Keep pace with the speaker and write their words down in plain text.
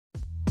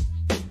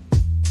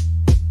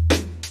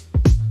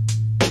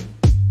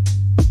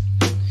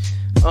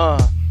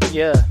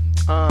Yeah,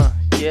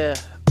 yeah,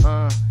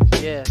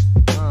 yeah,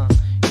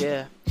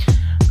 yeah.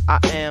 I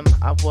am,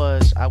 I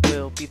was, I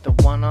will be the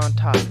one on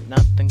top.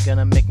 Nothing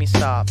gonna make me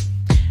stop.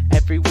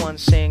 Everyone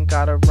saying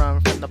gotta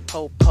run from the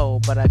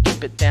po-po, but I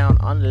keep it down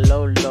on the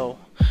low-low.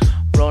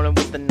 Rolling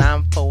with the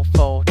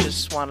 944,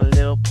 just want a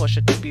little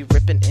Porsche to be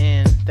ripping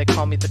in. They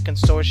call me the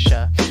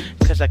consortia,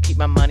 cause I keep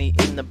my money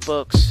in the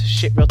books.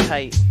 Shit real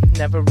tight,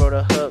 never wrote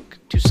a hook.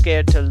 Too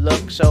scared to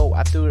look, so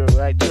I threw the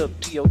right hook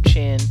to your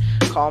chin.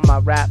 Call my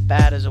rap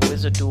bad as a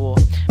wizard duel.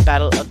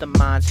 Battle of the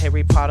minds,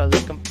 Harry Potter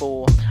looking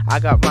fool. I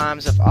got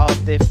rhymes of all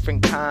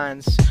different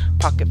kinds.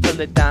 Pocket full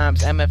of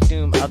dimes, MF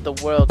Doom of the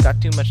world. Got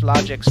too much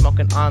logic,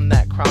 smoking on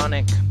that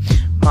chronic.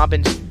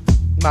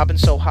 Mobbing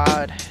so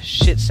hard,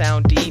 shit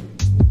sound deep.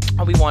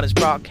 All we want is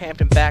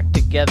Brockhampton back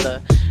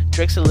together.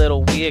 Drake's a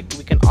little weird,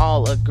 we can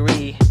all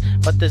agree.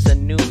 But there's a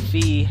new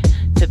fee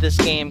to this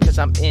game, cause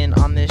I'm in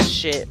on this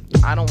shit.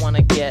 I don't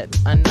wanna get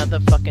another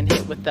fucking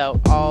hit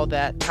without all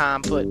that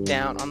time put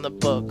down on the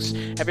books.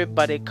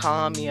 Everybody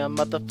call me a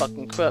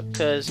motherfucking crook,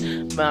 cause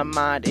my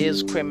mind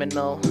is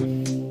criminal.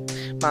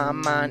 My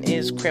mind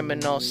is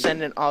criminal,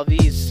 sending all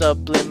these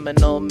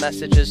subliminal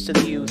messages to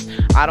the youth.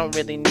 I don't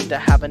really need to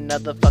have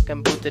another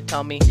fucking booth to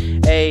tell me,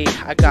 hey,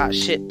 I got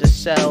shit to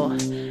sell.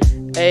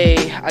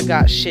 Hey, I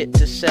got shit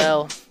to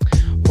sell.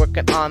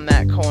 Working on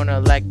that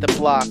corner like the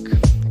block.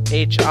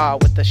 HR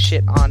with the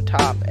shit on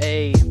top.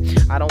 Hey,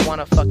 I don't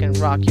wanna fucking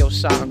rock your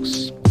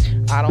socks.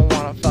 I don't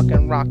wanna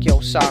fucking rock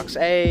your socks.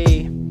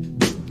 Hey,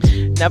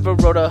 never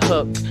wrote a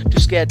hook, too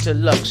scared to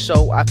look,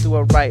 so I threw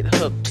a right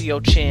hook to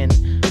your chin.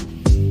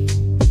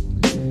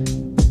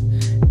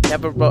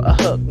 Never wrote a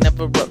hook,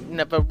 never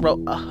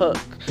wrote a hook.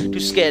 Too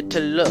scared to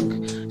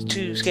look,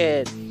 too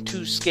scared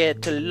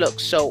to look,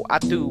 so I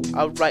threw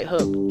a right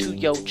hook to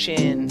your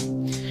chin.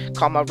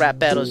 Call my rap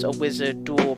battles a wizard duel.